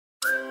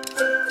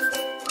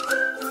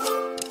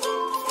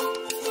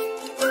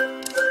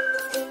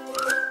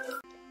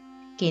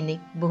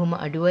කෙනෙක් බොහොම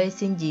අඩු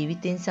වයසින්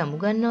ජීවිතෙන්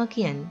සමුගන්නවා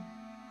කියන්නේ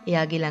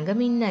එයාගේ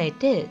ළඟම ඉන්න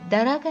අයට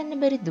දරා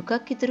ගන්න බැරි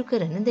දුකක් ඉතුරු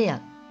කරන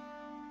දෙයක්.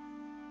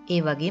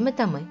 ඒ වගේම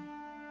තමයි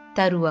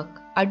තරුවක්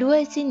අඩු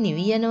වයසින්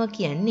නිවි යනවා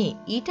කියන්නේ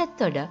ඊටත්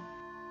වඩා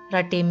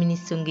රටේ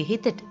මිනිස්සුන්ගේ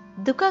හිතට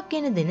දුකක්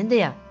ගෙන දෙන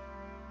දෙයක්.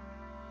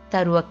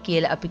 තරුවක්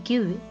කියලා අපි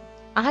කිව්වේ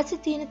අහසේ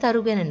තියෙන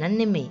තරු ගැන නම්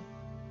නෙමෙයි.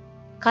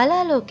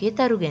 කලා ලෝකයේ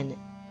තරු ගැන.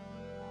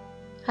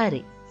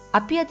 හරි.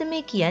 අපි අද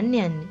මේ කියන්න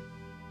යන්නේ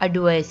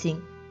අඩු වයසින්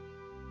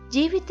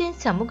ජීවිතෙන්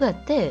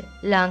සමුගත්ත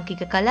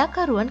ලාංකික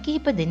කලාකරුවන්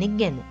කිහිප දෙනෙක්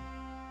ගැන.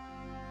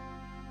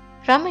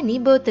 රමණී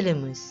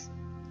බෝතලෙමුස්.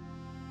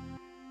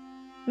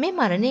 මේ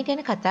මරණය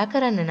ගැන කතා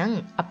කරන්න නම්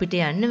අපිට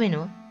යන්න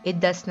වෙනවා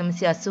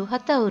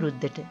 1987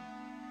 අවුරුද්දට.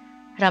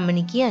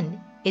 රමණී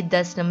කියන්නේ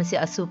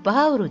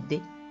 1985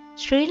 අවුරුද්දේ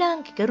ශ්‍රී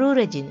ලාංකික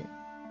රූරජින.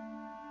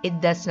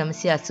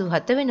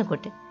 1987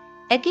 වෙනකොට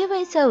ඇගේ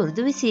වයස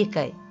අවුරුදු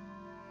 21යි.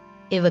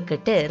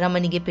 එවකට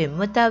රමණීගේ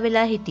පෙම්වතා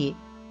වෙලා හිටියේ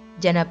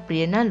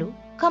ජනප්‍රිය නළු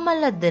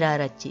කමල්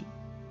අද්දරආරච්චි.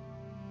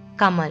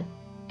 කමල්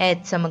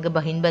ඈත් සමග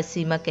බහින්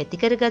බැස්සීමක්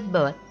ඇති කරගත්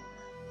බවත්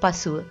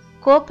පසුව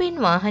කෝපෙන්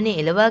වාහනේ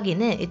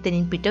එලවාගෙන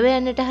එතනින් පිටව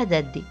යන්නට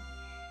හදද්දී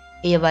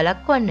එය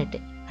වළක්වන්නට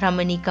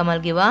රමණී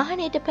කමල්ගේ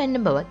වාහනයට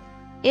පැන්න බවත්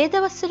ඒ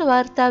දවස්වල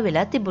වාර්තා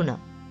වෙලා තිබුණා.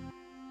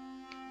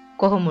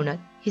 කොහොම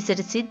වුණත්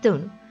හිසට සිද්ධ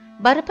වුණු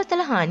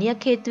බරපතල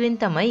හානියක් හේතුවෙන්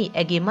තමයි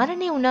ඇගේ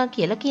මරණය වුණා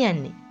කියලා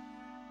කියන්නේ.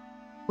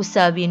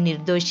 උසාවියෙන්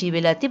නිර්දෝෂී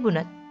වෙලා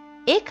තිබුණත්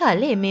ඒ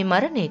කාලේ මේ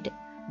මරණයට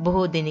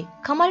බොහෝ දෙනෙක්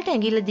කමල්ට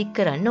ඇඟිල්ල දික්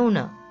කරන්න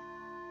වුණා.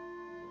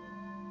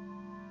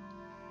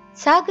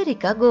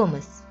 සාගරිකා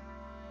ගෝමස්.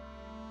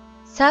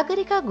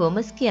 සාගරිකා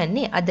ගෝමස්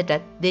කියන්නේ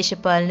අදටත්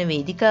දේශපාලන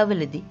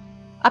වේදිකාවලදී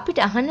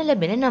අපිට අහන්න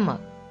ලැබෙන නමක්.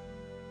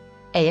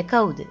 ඇය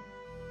කවුද?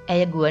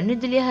 ඇය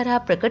ගුවන්විදුලිය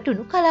හරහා ප්‍රකට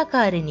වුණු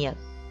කලාකාරිනියක්.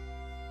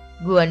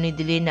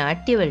 ගුවන්විදුලියේ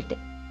නාට්‍යවලට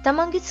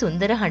තමන්ගේ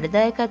සුන්දර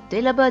හඬදායකත්වය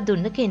ලබා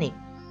දුන්න කෙනෙක්.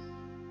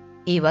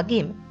 ඒ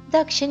වගේම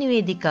දක්ෂ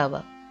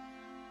නිවේදිකාවක්.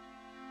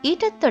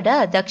 ඊටත්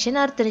වඩා දක්ෂ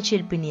නර්තන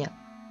ශිල්පිනියක්.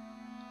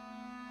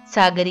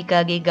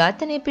 සාගරිකාගේ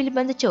ඝාතනය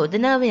පිළිබඳ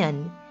චෝදනාව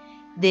යන්නේ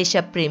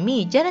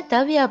දේශප්‍රේමී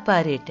ජනතා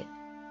ව්‍යාපාරයට.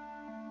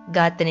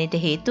 ඝාතනයට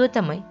හේතුව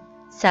තමයි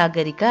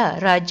සාගරිකා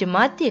රාජ්‍ය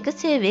මාධ්‍යයක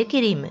සේවය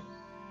කිරීම.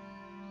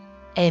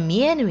 ඇය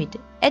මිය යන විට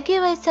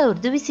ඇගේ වයස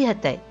අවුරුදු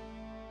 27යි.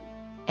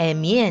 ඇය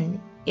මිය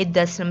යන්නේ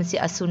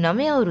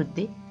 1989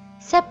 අවුරුද්දේ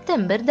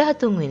සැප්තැම්බර්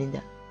 13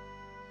 වෙනිදා.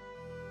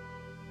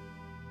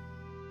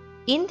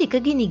 ඉන්දික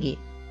ගිනිගේ.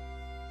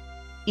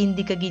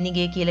 ඉන්දික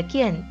ගිනිගේ කියලා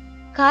කියන්නේ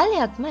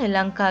කාලයක්ම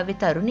ලංකාවේ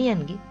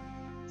තරුණියන්ගේ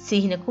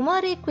සිහින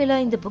කුමාරයෙක් වෙලා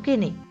ඉඳපු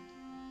කෙනෙක්.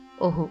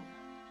 ඔහු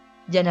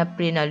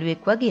ජනප්‍රිය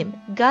නළුවෙක් වගේම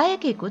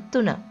ගායකයෙකුත්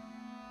වුණා.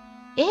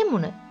 එහෙම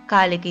වුණ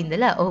කාලෙක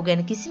ඉඳලා ඔහු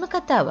ගැන කිසිම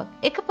කතාවක්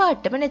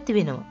එකපාරටම නැති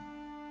වෙනවා.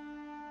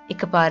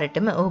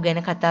 එකපාරටම ඔහු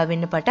ගැන කතා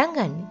වෙන්න පටන්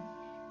ගන්නේ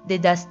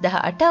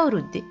 2018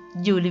 අවුරුද්දේ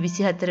ජූලි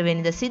 24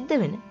 වෙනිදා සිද්ධ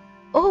වෙන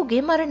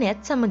ඔහුගේ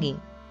මරණයත් සමගින්.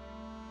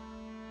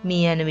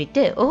 මේ යන විට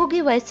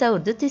ඔහුගේ වයස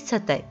අවුරුදු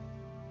 37යි.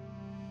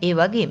 ඒ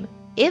වගේම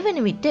ඒ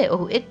වන විට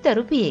ඔහු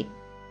එක්දරු පියෙක්.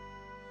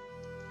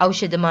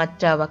 ඖෂධ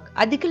මාත්‍රාවක්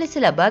අධික ලෙස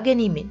ලබා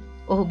ගැනීමෙන්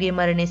ඔහුගේ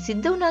මරණය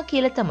සිද්ධ වුණා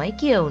කියලා තමයි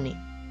කියවුනේ.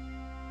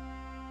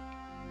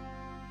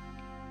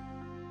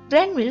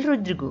 ග්‍රැන්විල්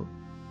රුද්‍රිගු.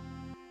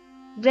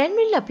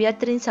 ග්‍රැන්විල් අපි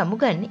අතරින්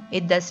සමුගන්නේ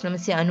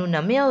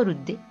 1999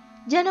 අවුරුද්දේ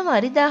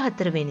ජනවාරි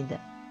 14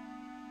 වෙනිදා.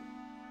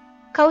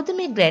 කවුද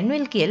මේ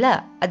ග්‍රැන්විල් කියලා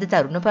අද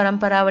තරුණ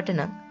පරම්පරාවට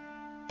නම්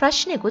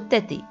ප්‍රශ්නෙකුත්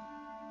ඇති.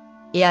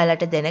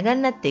 එයාලට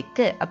දැනගන්නත් එක්ක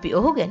අපි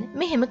ඔහු ගැන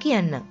මෙහෙම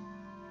කියන්නම්.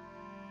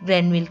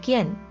 ග්‍රැන්විල්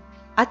කියන්නේ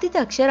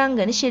අතිදක්ෂ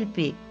රංගන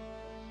ශිල්පියෙක්.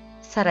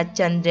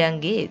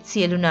 සරච්චන්ද්‍රයන්ගේ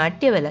සියලු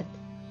නාට්‍යවලත්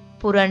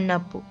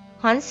පුරන්නප්පු,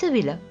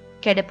 හංසවිල,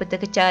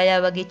 කැඩපතක ඡායා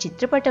වගේ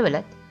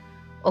චිත්‍රපටවලත්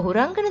ඔහු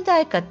රංගන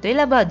දායකත්වය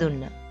ලබා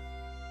දුන්නා.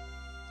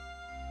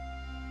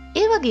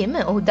 ඒ වගේම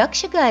ඔහු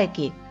දක්ෂ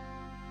ගායකයෙක්.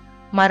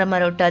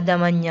 මරමරොටා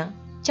දමඤ්ඤා,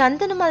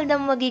 චන්දන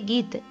මල්දම් වගේ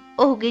ගීත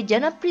ඔහුගේ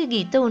ජනප්‍රිය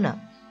ගීත වුණා.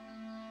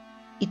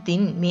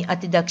 ඉතින් මේ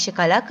අතිදක්ෂ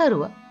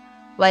කලාකරුවා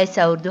වයස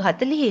අවුරුදු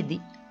 40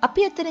 දී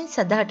අපි අතරින්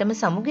සදාටම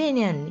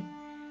සමුගෙන යන්නේ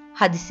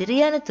හදිසි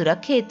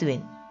රියනතුරක්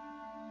හේතුවෙන්.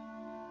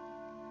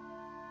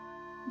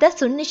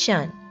 දසුන්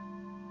නිශාන්.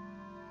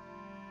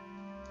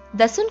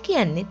 දසුන්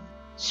කියන්නේ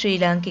ශ්‍රී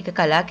ලාංකික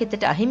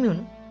කලාකෙතට අහිමි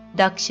වුණු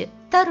දක්ෂ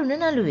තරුණ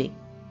නළුවෙක්.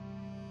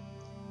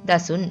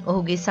 දසුන්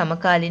ඔහුගේ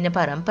සමකාලීන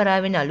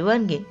පරම්පරාවේ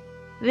නළුවන්ගෙන්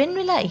වෙන්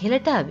වෙලා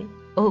ඉහළට ආවේ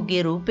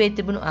ඔහුගේ රූපයේ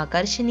තිබුණු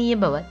ආකර්ශනීය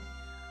බවත්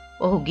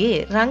ඔහුගේ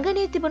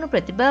රංගනයේ තිබුණු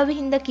ප්‍රතිභාව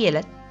හින්දා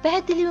කියලත්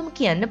පැහැදිලිවම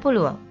කියන්න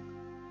පුළුවන්.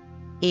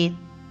 ඒත්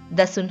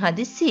දසුන්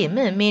හදිස්සියෙම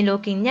මේ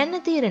ලෝකෙන්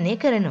යන්න තීරණය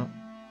කරනවා.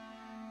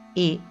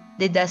 ඒ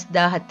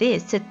 2017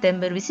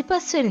 සැප්තැම්බර්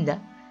 25 වෙනිදා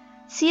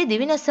සිය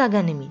දිවි නසා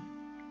ගනිමින්.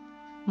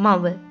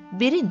 මව,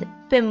 බිරිඳ,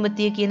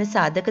 පෙම්වතිය කියන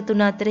සාධක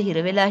තුන අතර හිර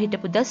වෙලා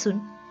හිටපු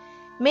දසුන්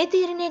මේ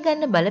තීරණය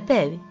ගන්න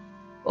බලපෑවේ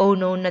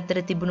ඔවුනොවුන් අතර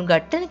තිබුණු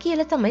ගැටන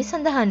කියලා තමයි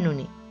සඳහන්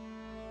වුනේ.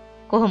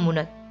 කොහොම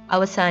වුණත්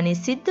අවසානයේ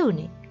සිද්ධ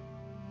වුනේ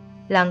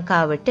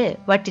ලංකාවට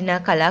වටිනා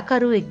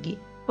කලාකරුවෙක්ගේ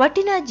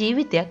වටිනා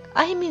ජීවිතයක්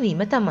අහිමි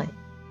වීම තමයි.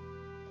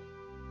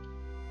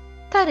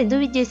 තරිඳු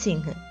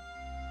විජේසිංහ.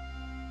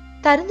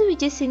 තරිඳු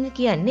විජේසිංහ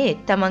කියන්නේ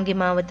තමන්ගේ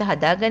මාවත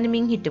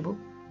හදාගනිමින් හිටපු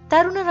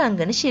තරුණ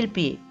රංගන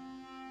ශිල්පියෙක්.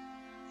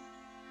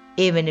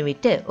 ඒ වන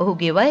විට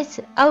ඔහුගේ වයස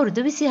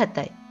අවුරුදු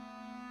 27යි.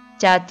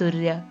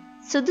 චාතුර්ය,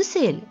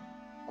 සුදුසේල,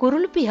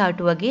 කුරුළු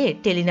පිහාටු වගේ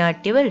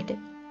ටෙලිනාට්‍යවලට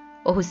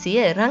ඔහු සිය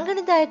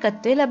රංගන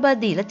දායකත්වය ලබා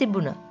දීලා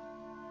තිබුණා.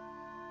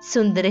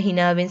 සුන්දර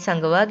හිනාවෙන්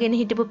සංගවාගෙන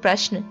හිටපු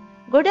ප්‍රශ්න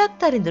ගොඩක්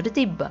තරිඳුට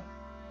තිබ්බා.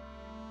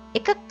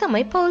 එකක්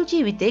තමයි පෞල්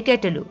ජීවිතයේ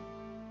ගැටලුව.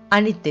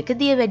 අනිත් එක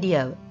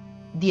දියවැඩියාව.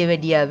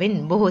 දියවැඩියාවෙන්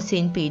බොහෝ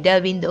සෙයින් පීඩා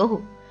විඳ ඔහු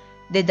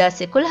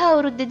 2011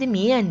 අවුරුද්දේදී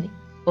මිය යන්නේ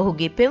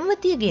ඔහුගේ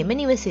පෙම්වතියගේම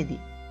නිවසේදී.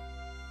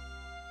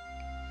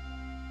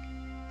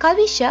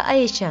 කවිෂා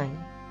අයේෂානි.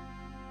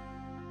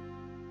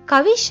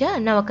 කවිෂා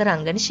නවක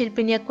රංගන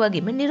ශිල්පිනියක්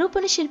වගේම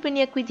නිරූපණ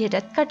ශිල්පිනියක්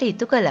විදිහටත්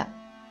කටයුතු කළා.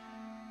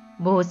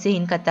 බොහෝ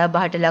සෙයින් කතා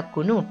බහට ලක්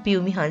වුණු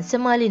පියුමි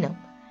හංසමාලි නම්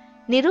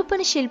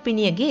නිරූපණ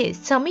ශිල්පිනියගේ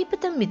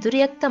සමීපතම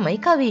මිතුරියක් තමයි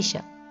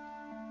කවිෂා.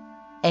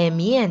 ඇය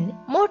මිය යන්නේ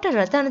මෝටර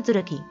රථ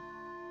අනතුරකින්.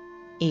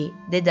 ඒ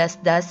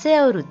 2016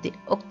 අවුරුද්දේ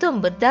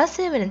ඔක්තෝබර්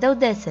 16 වෙනිදා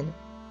උදෑසන.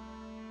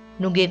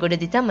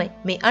 නුගේගොඩදී තමයි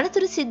මේ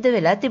අනතුර සිද්ධ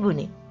වෙලා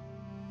තිබුණේ.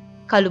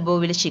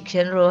 කළුබෝවිල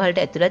ශික්ෂණ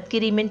රෝහලට ඇතුළත්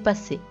කිරීමෙන්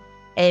පස්සේ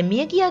ඇය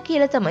මිය ගියා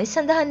කියලා තමයි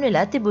සඳහන්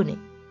වෙලා තිබුණේ.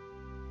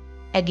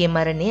 ඇගේ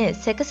මරණය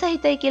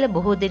සැකසහිතයි කියලා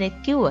බොහෝ දෙනෙක්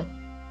කිව්වත්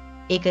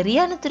ඒක රිය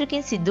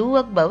අනතුරකින් සිදු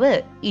වූවක් බව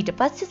ඊට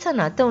පස්සේ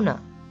සනාථ වුණා.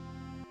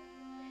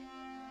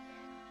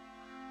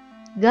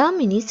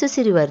 ගාමිණී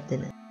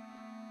සුසිරිවර්ධන.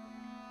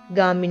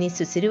 ගාමිණී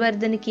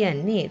සුසිරිවර්ධන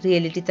කියන්නේ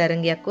රියැලිටි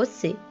තරඟයක්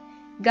ඔස්සේ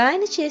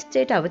ගායන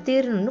ක්ෂේත්‍රයට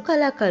අවතීර්ණ වුණු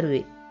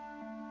කලාකරුවෙක්.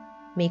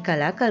 මේ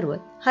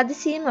කලාකරුවත්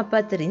හදිසියෙම අප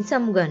අතරින්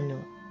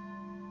සමුගන්නවා.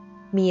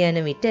 මිය යන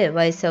විට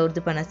වයස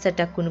අවුරුදු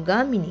 58ක් වුණු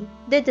ගාමිණී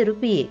දෙදරු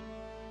පියෙක්.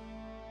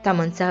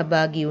 තමන්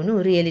සහභාගී වුණු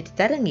රියැලිටි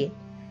තරඟයෙන්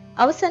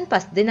අවසන්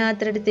 5 දෙනා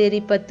අතරට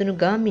තේරීපත් වුණු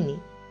ගාමිණී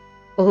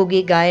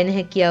ඔහුගේ ගායන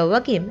හැකියාව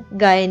වගේම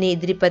ගායනයේ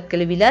ඉදිරිපත්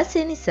කළ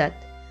විලාසය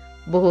නිසාත්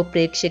බොහෝ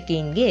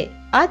ප්‍රේක්ෂකයින්ගේ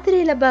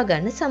ආදරය ලබා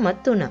ගන්න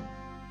සමත් වුණා.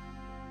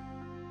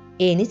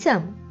 ඒ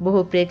නිසාම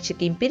බොහෝ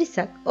ප්‍රේක්ෂකයින්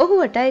පිරිසක්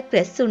ඔහුට එක්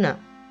රැස් වුණා.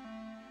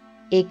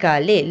 ඒ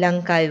කාලේ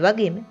ලංකාවේ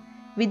වගේම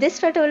විදේශ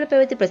රටවල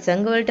පැවති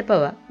ප්‍රසංගවලට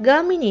පවා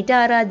ගාමිණීට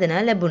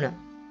ආරාධනා ලැබුණා.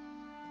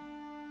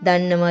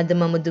 දන්නවද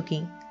මම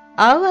දුකින්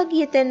ආවා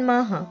ගිය තැන්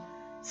මාහා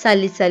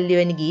සල්ලි සල්ලි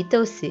වැනි ගීත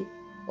ඔස්සේ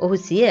ඔහු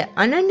සිය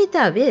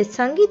අනන්‍යතාවයේ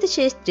සංගීත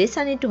ශාස්ත්‍රයේ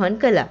සනිටුහන්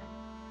කළා.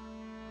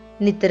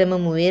 නිතරම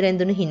මුවේ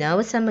රැඳුණු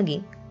හිනාව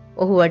සමගින්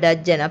ඔහු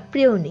වඩාත්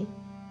ජනප්‍රිය වුණේ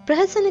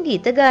ප්‍රහසන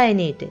ගීත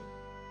ගායනයේට.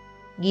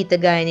 ගීත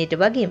ගායනයට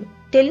වගේම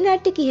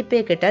ටෙලිනාට්‍ය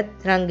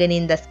කිහිපයකටත්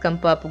රංගනයෙන් දස්කම්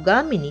පාපු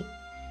ගාමිණී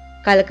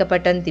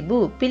කලකපටන්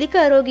තිබූ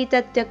පිළිකා රෝගී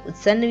තත්ත්වයක්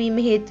උත්සන්න වීම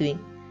හේතුවෙන්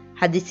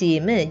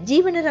හදිසියෙම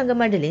ජීවන රංග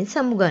මඩලෙන්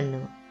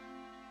සමුගන්නවා.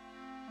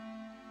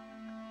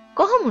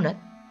 කොහොම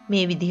වුණත්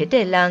මේ විදිහට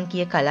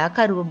ලාංකීය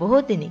කලාකරුවෝ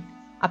බොහෝ දෙනෙක්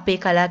අපේ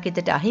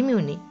කලාකෙතට අහිමි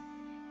වුණේ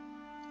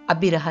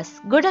අභිරහස්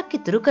ගොඩක්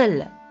ඉතුරු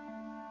කළා.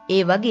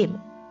 ඒ වගේම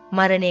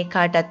මරණය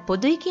කාටත්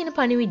පොදුයි කියන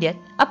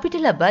පණිවිඩයත් අපිට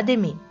ලබා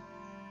දෙමින්.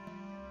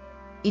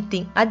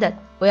 ඉතින් අදත්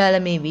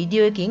ඔයාලා මේ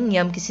වීඩියෝ එකකින්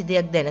යම්කිසි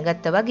දෙයක්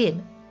දැනගත්තා වගේම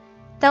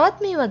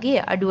තවත් මේ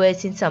වගේ අඩු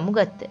වයසින්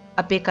සමුගත්ත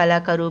අපේ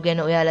කලාකරුවෝ ගැන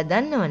ඔයාලා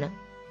දන්නවනම්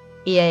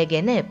ඒ අය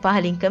ගැන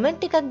පහලින්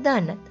කමෙන්ට් එකක්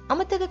දාන්නත්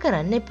අමතක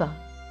කරන්න එපා.